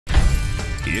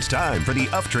It's time for the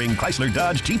Uftring Chrysler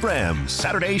Dodge Jeep Ram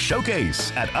Saturday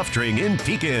Showcase at Uftring in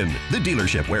Pekin, the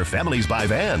dealership where families buy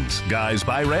vans, guys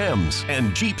buy Rams,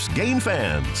 and Jeeps gain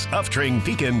fans.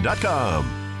 UftringPekin.com.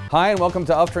 Hi, and welcome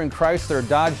to Uftring Chrysler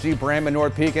Dodge Jeep Ram in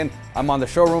North Pekin. I'm on the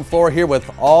showroom floor here with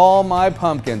all my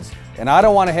pumpkins, and I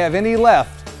don't want to have any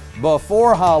left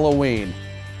before Halloween.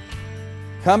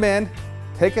 Come in,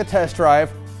 take a test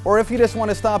drive, or if you just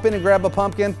want to stop in and grab a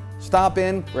pumpkin, stop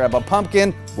in, grab a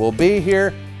pumpkin. We'll be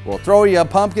here. We'll throw you a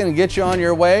pumpkin and get you on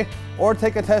your way, or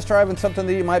take a test drive in something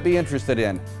that you might be interested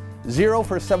in. 0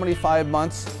 for 75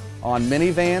 months on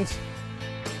minivans,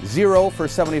 0 for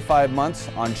 75 months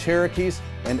on Cherokees,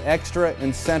 and extra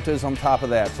incentives on top of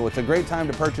that. So it's a great time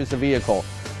to purchase a vehicle.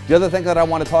 The other thing that I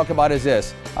want to talk about is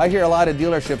this. I hear a lot of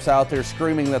dealerships out there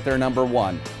screaming that they're number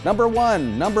one. Number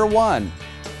one, number one.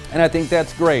 And I think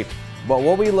that's great. But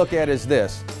what we look at is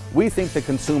this. We think the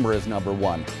consumer is number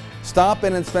one. Stop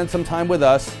in and spend some time with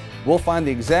us. We'll find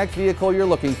the exact vehicle you're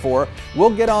looking for.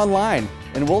 We'll get online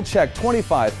and we'll check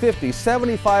 25, 50,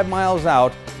 75 miles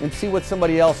out and see what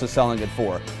somebody else is selling it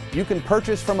for. You can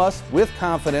purchase from us with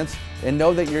confidence and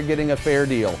know that you're getting a fair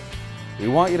deal. We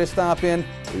want you to stop in.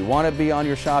 We want to be on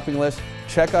your shopping list.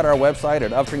 Check out our website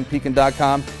at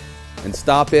UftringPekin.com and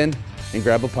stop in and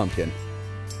grab a pumpkin.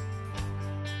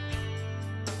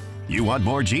 You want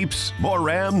more Jeeps, more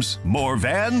Rams, more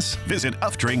vans? Visit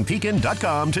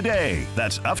UftringPekin.com today.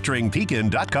 That's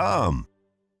UftringPekin.com.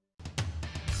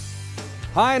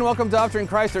 Hi, and welcome to Uftring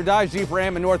Chrysler Dodge Jeep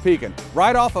Ram in North Pekin.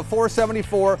 Right off of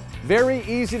 474, very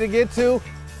easy to get to,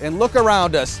 and look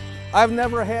around us. I've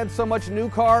never had so much new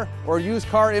car or used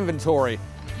car inventory.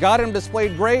 Got them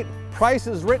displayed great,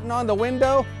 prices written on the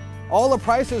window. All the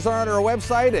prices are on our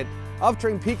website at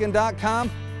UftringPekin.com.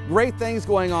 Great things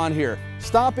going on here.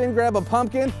 Stop in, grab a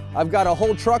pumpkin. I've got a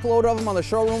whole truckload of them on the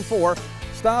showroom floor.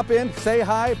 Stop in, say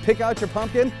hi, pick out your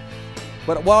pumpkin.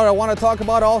 But what I want to talk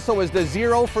about also is the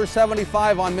 0 for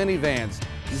 75 on minivans.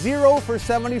 0 for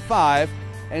 75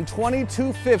 and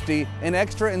 $2,250 in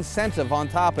extra incentive on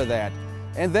top of that.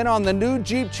 And then on the new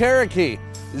Jeep Cherokee,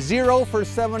 0 for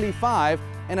 75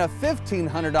 and a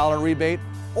 $1,500 rebate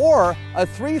or a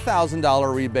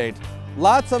 $3,000 rebate.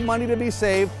 Lots of money to be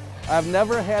saved. I've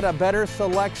never had a better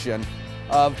selection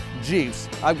of Jeeps.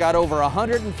 I've got over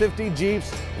 150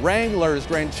 Jeeps, Wranglers,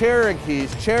 Grand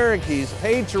Cherokees,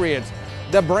 Patriots,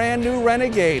 the brand new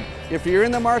Renegade. If you're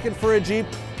in the market for a Jeep,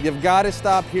 you've got to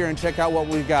stop here and check out what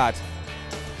we've got.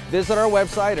 Visit our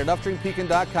website at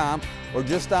UftringPekin.com or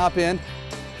just stop in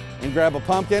and grab a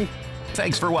pumpkin.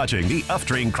 Thanks for watching the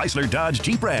Uftring Chrysler Dodge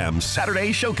Jeep Ram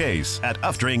Saturday Showcase at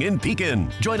Uftring in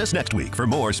Pekin. Join us next week for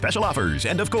more special offers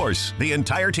and, of course, the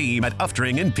entire team at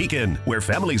Uftring in Pekin, where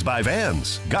families buy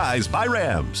vans, guys buy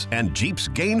Rams, and Jeeps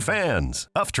gain fans.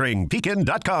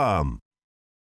 UftringPekin.com.